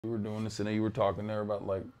We were doing this, and you were talking there about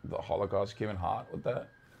like the Holocaust. Came in hot with that.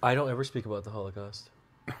 I don't ever speak about the Holocaust.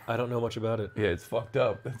 I don't know much about it. Yeah, it's fucked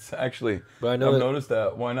up. It's actually. But I know I've that, noticed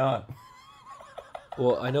that. Why not?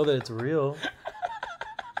 Well, I know that it's real,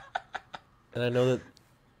 and I know that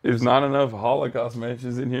There's not enough Holocaust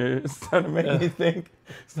mentions in here. It's starting to make me think.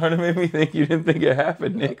 Starting to make me think you didn't think it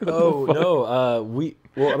happened, Nick. What oh the fuck? no,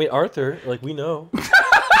 well, I mean Arther, like we know. What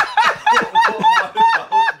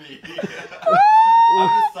about me? I'm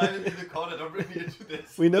just silent in the corner. Don't bring me into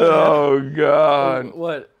this. We know. Oh God.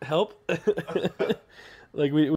 What help? Like we